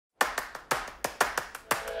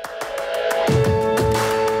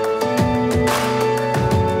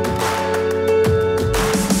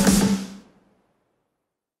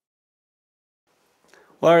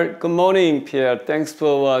Well, good morning, Pierre. Thanks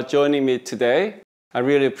for joining me today. I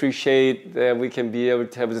really appreciate that we can be able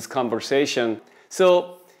to have this conversation.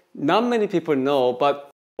 So, not many people know,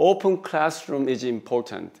 but open classroom is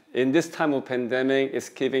important. In this time of pandemic, it's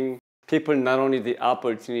giving people not only the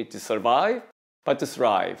opportunity to survive, but to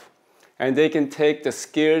thrive. And they can take the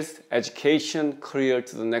skills, education, career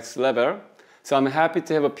to the next level. So I'm happy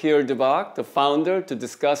to have Pierre Dubuc, the founder, to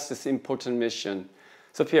discuss this important mission.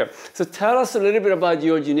 So Pierre, tell us a little bit about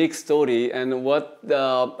your unique story and what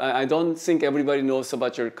I don't think everybody knows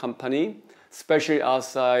about your company, especially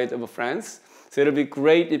outside of France. So it'll be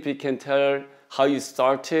great if you can tell how you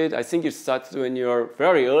started. I think you started when you were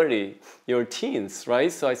very early, your teens,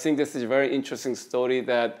 right? So I think this is a very interesting story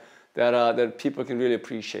that people can really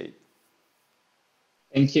appreciate.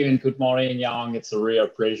 Thank you and good morning, Yang. It's a real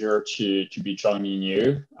pleasure to be joining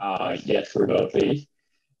you, yet remotely.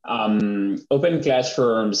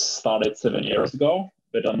 OpenClassrooms started 7 years ago,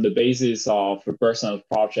 but on the basis of a personal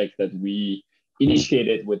project that we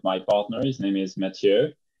initiated with my partner, his name is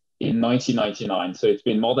Mathieu, in 1999. So it's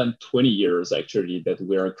been more than 20 years actually that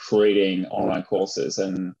we're creating online courses.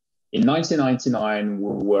 And in 1999,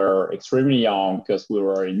 we were extremely young because we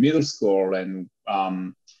were in middle school and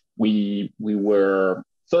we were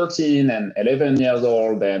 13 and 11 years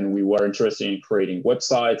old, and we were interested in creating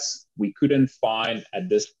websites. We couldn't find at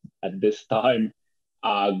this time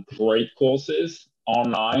great courses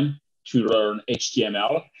online to learn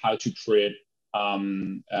HTML, how to create a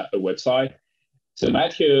website. So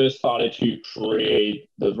Mathieu started to create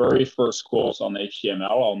the very first course on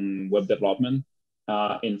HTML, on web development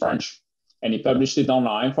in French. And he published it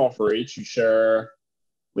online for free to share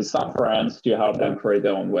with some friends to help them create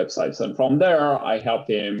their own websites. And from there, I helped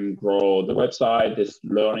him grow the website, this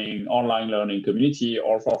online learning community,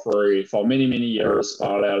 all for free for many, many years,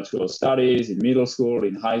 parallel to our studies in middle school,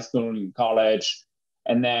 in high school, in college.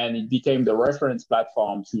 And then it became the reference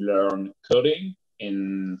platform to learn coding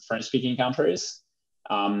in French-speaking countries.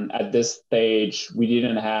 At this stage, we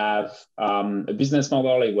didn't have a business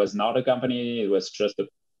model. It was not a company. It was just a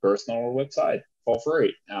personal website for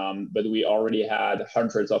free. But we already had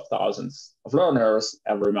hundreds of thousands of learners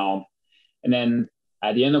every month. And then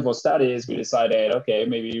at the end of our studies, we decided, okay,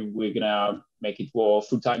 maybe we're gonna make it a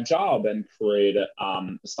full-time job and create a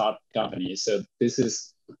startup company. So this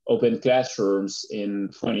is OpenClassrooms in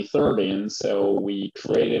 2013. So we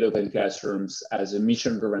created OpenClassrooms as a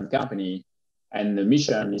mission-driven company. And the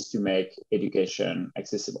mission is to make education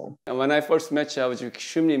accessible. And when I first met you, I was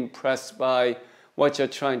extremely impressed by what you're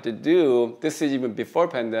trying to do. This is even before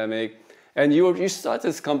pandemic, and you started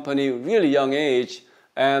this company really young age,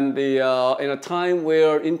 and in a time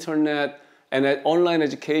where internet and online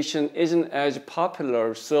education isn't as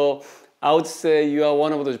popular. So I would say you are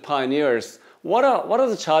one of those pioneers. What are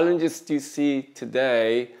the challenges do you see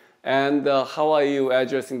today, and how are you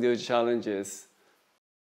addressing those challenges?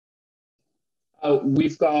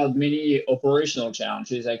 We've got many operational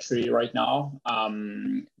challenges actually right now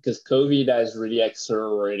because COVID has really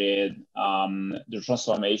accelerated the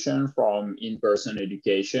transformation from in-person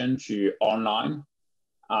education to online.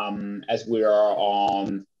 As we are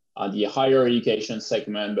on the higher education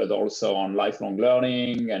segment, but also on lifelong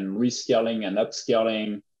learning and reskilling and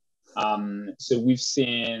upskilling. So we've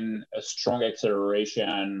seen a strong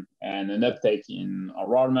acceleration and an uptake in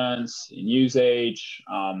enrollments, in usage,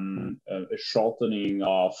 a shortening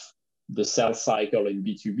of the sales cycle in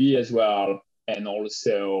B2B as well, and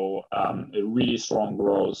also a really strong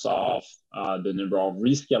growth of the number of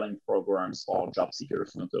reskilling programs for job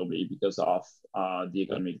seekers, notably because of the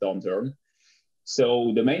economic downturn.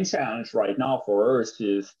 So the main challenge right now for us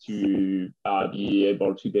is to be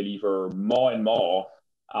able to deliver more and more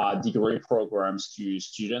degree programs to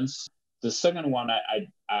students. The second one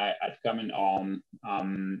I'd comment on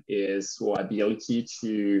is our ability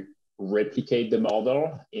to replicate the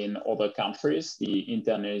model in other countries, the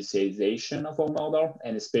internationalization of our model,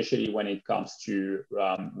 and especially when it comes to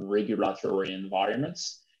regulatory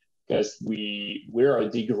environments, because we're a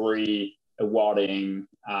degree awarding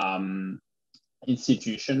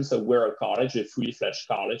institution. So we're a college, a fully fledged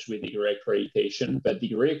college with degree accreditation, but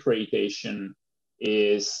degree accreditation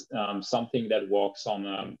is something that works on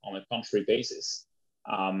a country basis.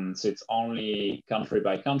 So it's only country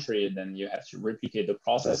by country, and then you have to replicate the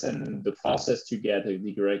process. And the process to get a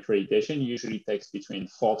degree accreditation usually takes between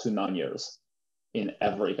 4 to 9 years in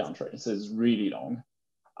every country. So it's really long.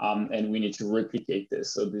 And we need to replicate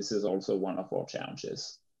this. So this is also one of our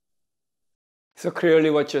challenges. So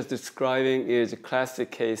clearly what you're describing is a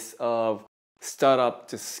classic case of startup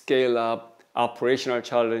to scale up, operational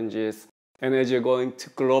challenges, and as you're going to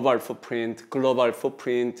global footprint,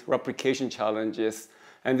 replication challenges,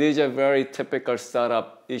 And these are very typical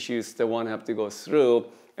startup issues that one have to go through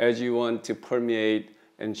as you want to permeate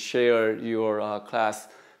and share your class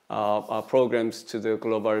programs to the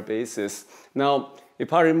global basis. Now,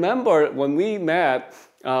 if I remember when we met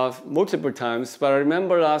multiple times, but I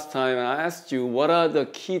remember last time I asked you what are the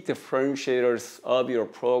key differentiators of your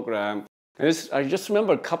program. And I just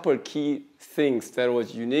remember a couple of key things that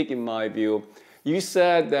was unique in my view. You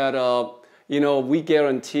said that we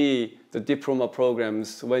guarantee the diploma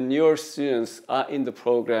programs when your students are in the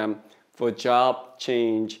program for job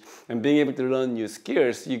change and being able to learn new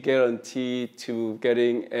skills, you guarantee to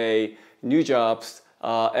getting a new jobs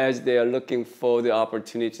as they are looking for the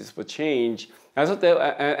opportunities for change. I thought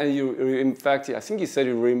that, and you, in fact, I think you said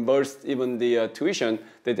you reimbursed even the tuition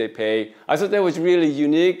that they pay. I thought that was really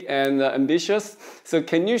unique and ambitious. So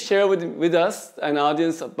can you share with us, an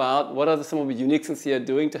audience, about what are some of the unique things you are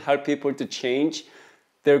doing to help people to change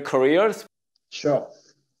their careers? Sure.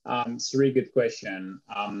 It's a really good question.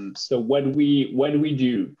 So what we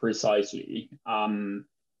do precisely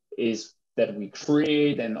is that we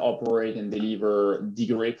create and operate and deliver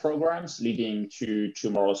degree programs leading to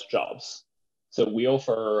tomorrow's jobs. So we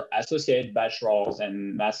offer associate, bachelor's,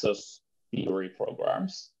 and master's degree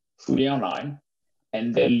programs fully online,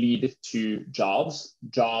 and they lead to jobs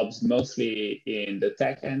mostly in the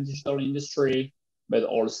tech and digital industry, but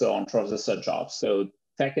also on transversal jobs. So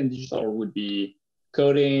tech and digital would be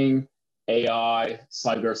coding, AI,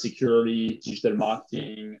 cybersecurity, digital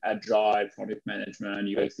marketing, agile, product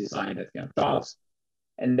management, UX design, that kind of jobs.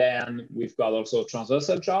 And then we've got also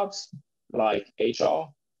transversal jobs like HR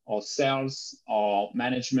or sales or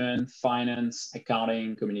management, finance,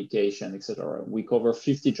 accounting, communication, etc. We cover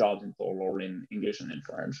 50 jobs in total in English and in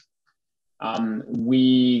French.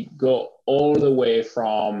 We go all the way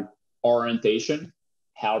from orientation,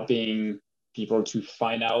 helping people to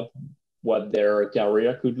find out what their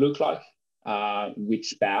career could look like,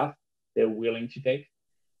 which path they're willing to take,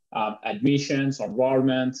 admissions,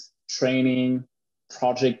 enrollment, training,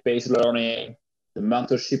 project-based learning, the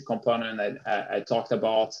mentorship component I talked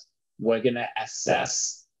about. We're going to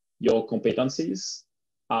assess your competencies,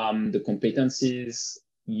 the competencies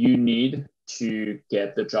you need to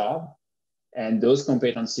get the job, and those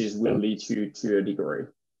competencies will lead you to a degree.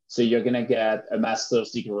 So you're going to get a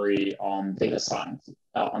master's degree on data science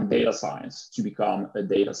to become a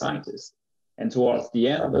data scientist. And towards the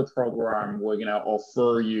end of the program, we're going to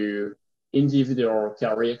offer you individual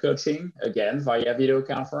career coaching, again, via video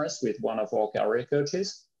conference with one of our career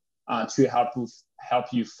coaches to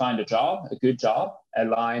help you find a good job,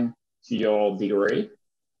 aligned to your degree,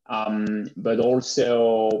 but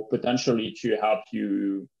also potentially to help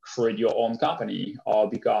you create your own company or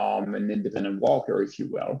become an independent worker, if you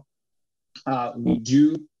will. We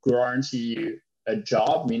do guarantee you a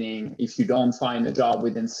job, meaning if you don't find a job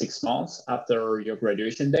within 6 months after your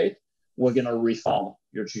graduation date, we're going to refund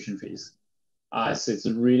your tuition fees. So it's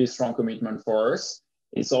a really strong commitment for us.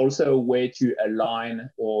 It's also a way to align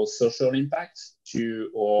our social impact to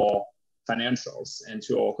our financials and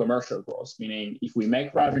to our commercial growth, meaning if we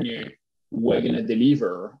make revenue, we're going to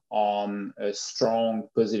deliver on a strong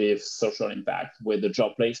positive social impact with the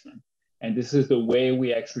job placement. And this is the way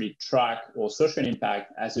we actually track our social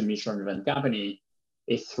impact as a mission-driven company,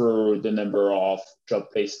 is through the number of job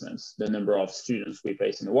placements, the number of students we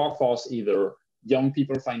place in the workforce, either young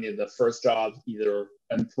people finding their first job, either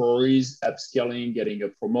employees upskilling, getting a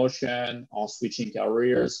promotion, or switching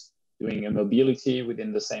careers, doing a mobility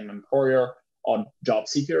within the same employer, or job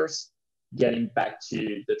seekers getting back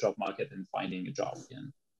to the job market and finding a job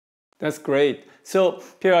again. That's great. So,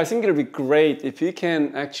 Pierre, I think it would be great if you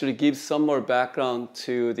can actually give some more background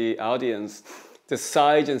to the audience, the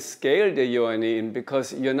size and scale that you are in,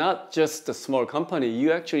 because you're not just a small company.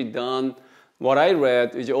 You actually done, what I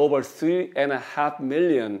read, is over 3.5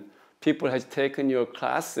 million people has taken your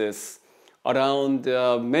classes around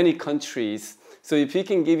many countries. So if you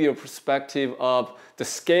can give your perspective of the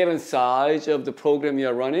scale and size of the program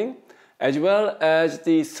you're running, as well as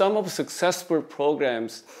the some of successful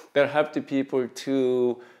programs that help the people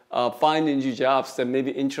to find new jobs that may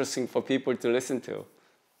be interesting for people to listen to.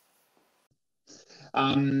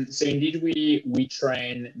 So indeed, we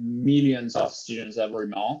train millions of students every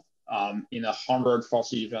month in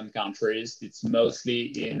 140 different countries. It's mostly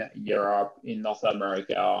in Europe, in North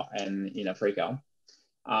America, and in Africa.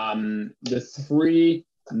 The three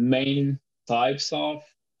main types of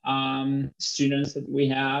students that we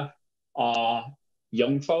have are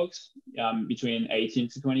young folks between 18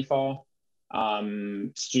 to 24.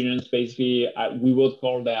 Students, basically, we would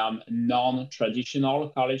call them non-traditional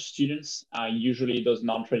college students. Usually those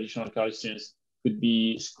non-traditional college students could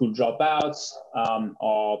be school dropouts,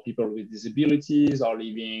 or people with disabilities, or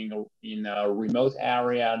living in a remote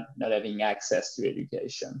area, not having access to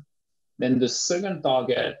education. Then the second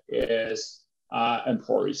target is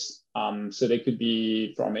employees. So they could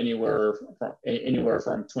be from anywhere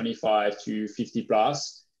from 25 to 50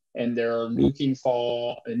 plus, and they're looking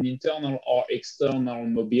for an internal or external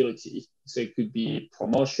mobility. So it could be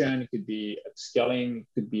promotion, it could be upskilling, it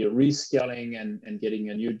could be reskilling and getting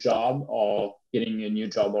a new job, or getting a new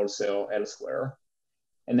job also elsewhere.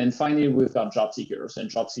 And then finally, we've got job seekers, and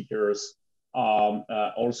job seekers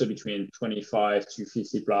also between 25 to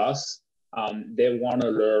 50 plus. They want to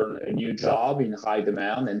learn a new job in high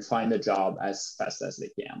demand and find a job as fast as they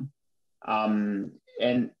can.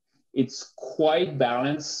 And it's quite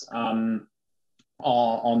balanced on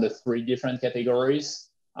the three different categories.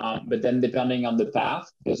 But then depending on the path,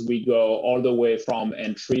 because we go all the way from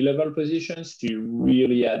entry-level positions to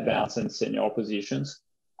really advanced and senior positions.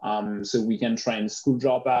 So we can train school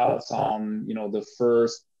dropouts on, the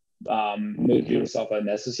first modules of an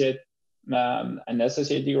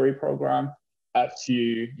associate degree program, up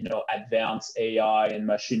to advanced AI and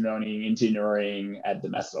machine learning engineering at the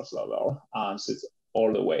master's level. So it's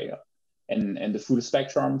all the way up. And the full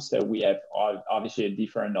spectrum. So we have obviously a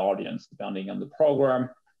different audience depending on the program.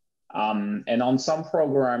 And on some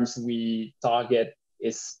programs, we target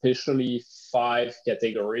especially 5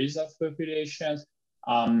 categories of populations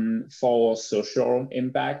for social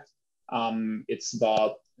impact. It's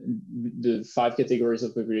about the 5 categories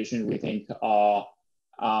of population we think are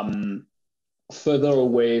further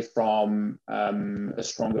away from a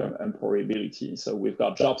stronger employability. So we've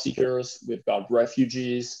got job seekers, we've got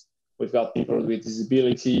refugees, we've got people with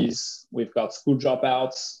disabilities, we've got school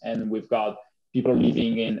dropouts, and we've got people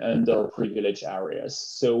living in underprivileged areas.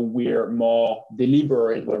 So we're more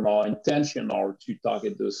deliberate, we're more intentional to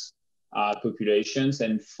target those populations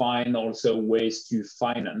and find also ways to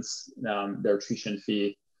finance their tuition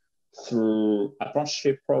fee through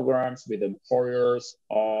apprenticeship programs with employers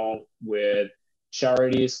or with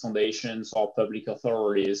charities, foundations, or public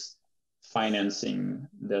authorities financing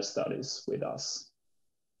their studies with us.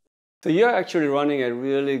 So you're actually running a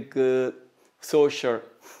really good social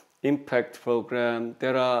impact program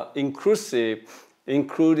that are inclusive,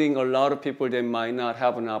 including a lot of people that might not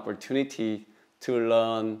have an opportunity to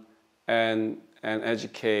learn and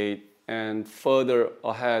educate and further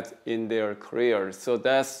ahead in their career. So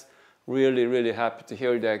that's really, really happy to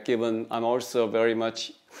hear that, given I'm also very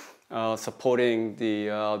much supporting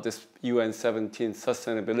this UN 17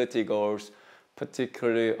 sustainability goals,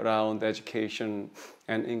 particularly around education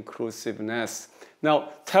and inclusiveness. Now,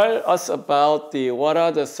 tell us about what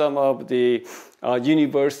are some of the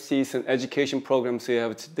universities and education programs you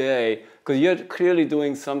have today, because you're clearly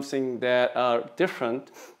doing something that are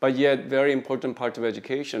different, but yet very important part of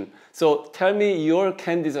education. So tell me your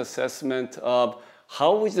candid assessment of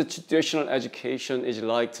how is the traditional education is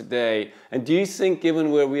like today? And do you think, given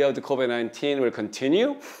where we are, the COVID-19 will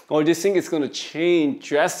continue? Or do you think it's going to change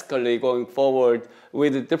drastically going forward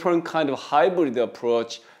with a different kind of hybrid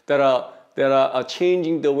approach that are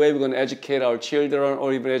changing the way we're going to educate our children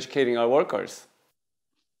or even educating our workers?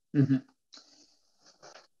 Mm-hmm.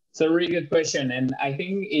 It's a really good question. And I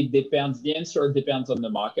think it depends. The answer depends on the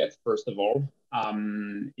market, first of all.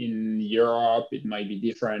 In Europe, it might be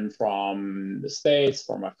different from the States,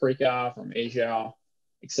 from Africa, from Asia,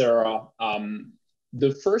 etc.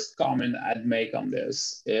 The first comment I'd make on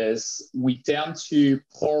this is we tend to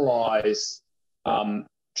polarize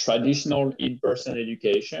traditional in-person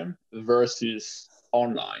education versus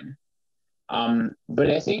online. But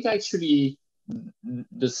I think actually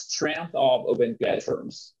the strength of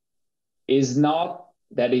OpenClassrooms is not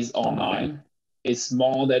that it's online. It's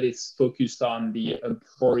more that it's focused on the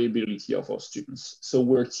employability of our students. So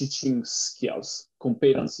we're teaching skills,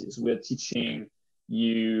 competencies. We're teaching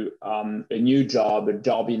you a new job, a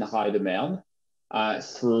job in high demand,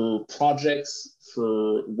 through projects,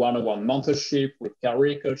 through one-on-one mentorship with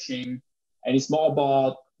career coaching. And it's more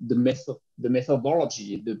about the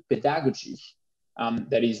methodology, the pedagogy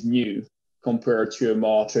that is new compared to a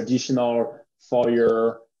more traditional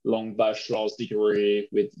 4-year long bachelor's degree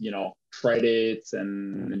with credits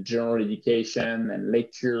and general education and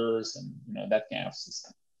lectures and that kind of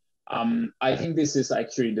system. I think this is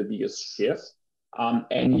actually the biggest shift,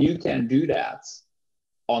 and you can do that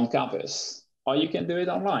on campus or you can do it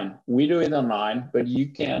online. We do it online, but you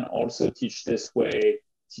can also teach this way,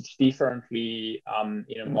 teach differently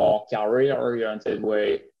in a more career-oriented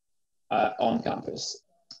way on campus.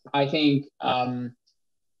 I think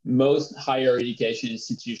most higher education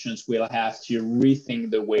institutions will have to rethink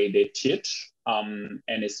the way they teach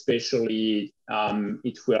and especially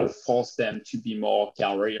it will force them to be more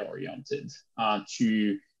career-oriented,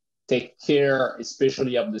 to take care,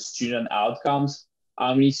 especially of the student outcomes.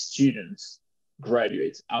 How many students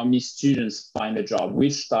graduate? How many students find a job?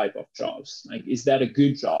 Which type of jobs? Like, is that a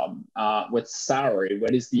good job? What salary?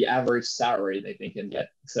 What is the average salary that they can get,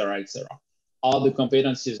 et cetera, et cetera? Are the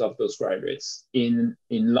competencies of those graduates in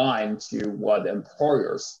line to what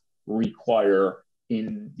employers require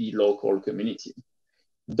in the local community?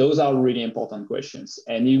 Those are really important questions,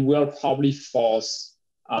 and it will probably force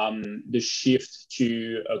the shift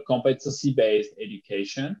to a competency-based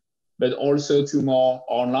education, but also to more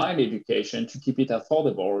online education to keep it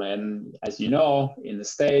affordable. And as you know, in the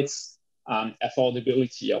States,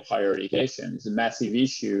 affordability of higher education is a massive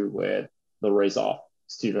issue with the rise of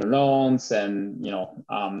student loans and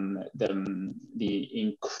the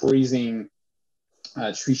increasing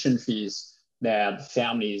tuition fees that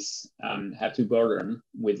families have to burden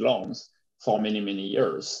with loans for many, many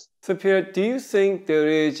years. So Pierre, do you think there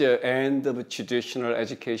is an end of a traditional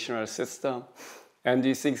educational system? And do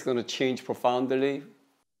you think it's going to change profoundly?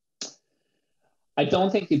 I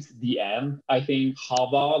don't think it's the end. I think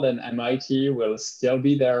Harvard and MIT will still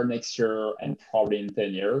be there next year and probably in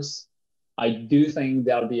 10 years. I do think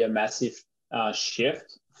there'll be a massive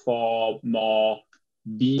shift for more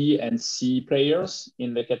B and C players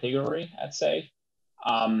in the category, I'd say.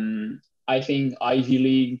 I think Ivy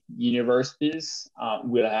League universities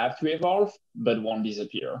will have to evolve, but won't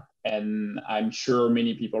disappear. And I'm sure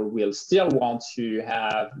many people will still want to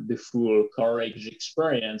have the full college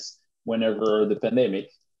experience whenever the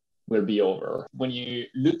pandemic will be over. When you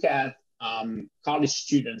look at college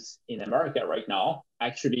students in America right now,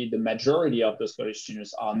 actually the majority of those college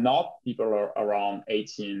students are not people around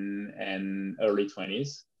 18 and early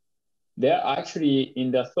 20s. They're actually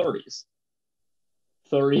in their 30s,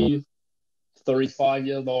 30, 35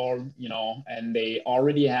 years old, and they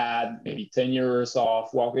already had maybe 10 years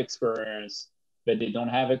of work experience, but they don't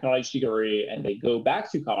have a college degree, and they go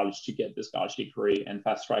back to college to get this college degree and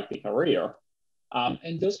fast track their career.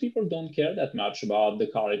 And those people don't care that much about the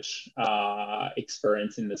college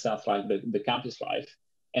experience in the sense like the campus life.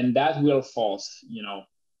 And that will force,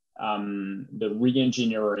 the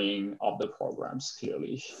re-engineering of the programs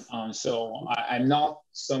clearly. So I'm not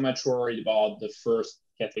so much worried about the first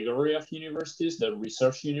category of universities, the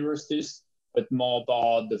research universities, but more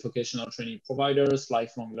about the vocational training providers,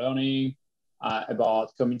 lifelong learning,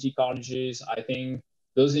 about community colleges. I think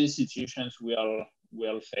those institutions will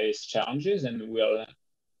face challenges and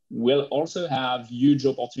will also have huge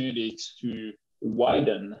opportunities to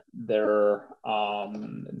widen their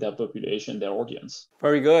population, their audience.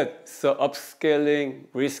 Very good. So upskilling,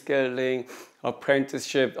 reskilling,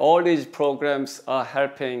 apprenticeship, all these programs are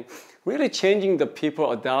helping really changing the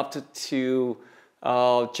people adapted to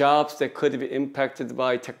jobs that could be impacted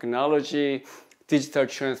by technology, digital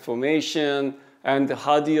transformation, and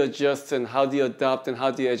how do you adjust and how do you adapt and how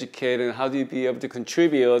do you educate and how do you be able to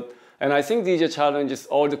contribute. And I think these are challenges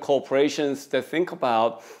all the corporations that think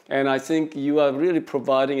about. And I think you are really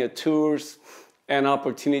providing tools and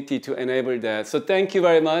opportunity to enable that. So thank you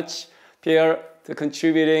very much, Pierre, for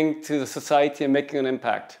contributing to the society and making an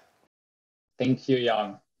impact. Thank you,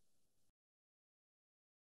 Jan.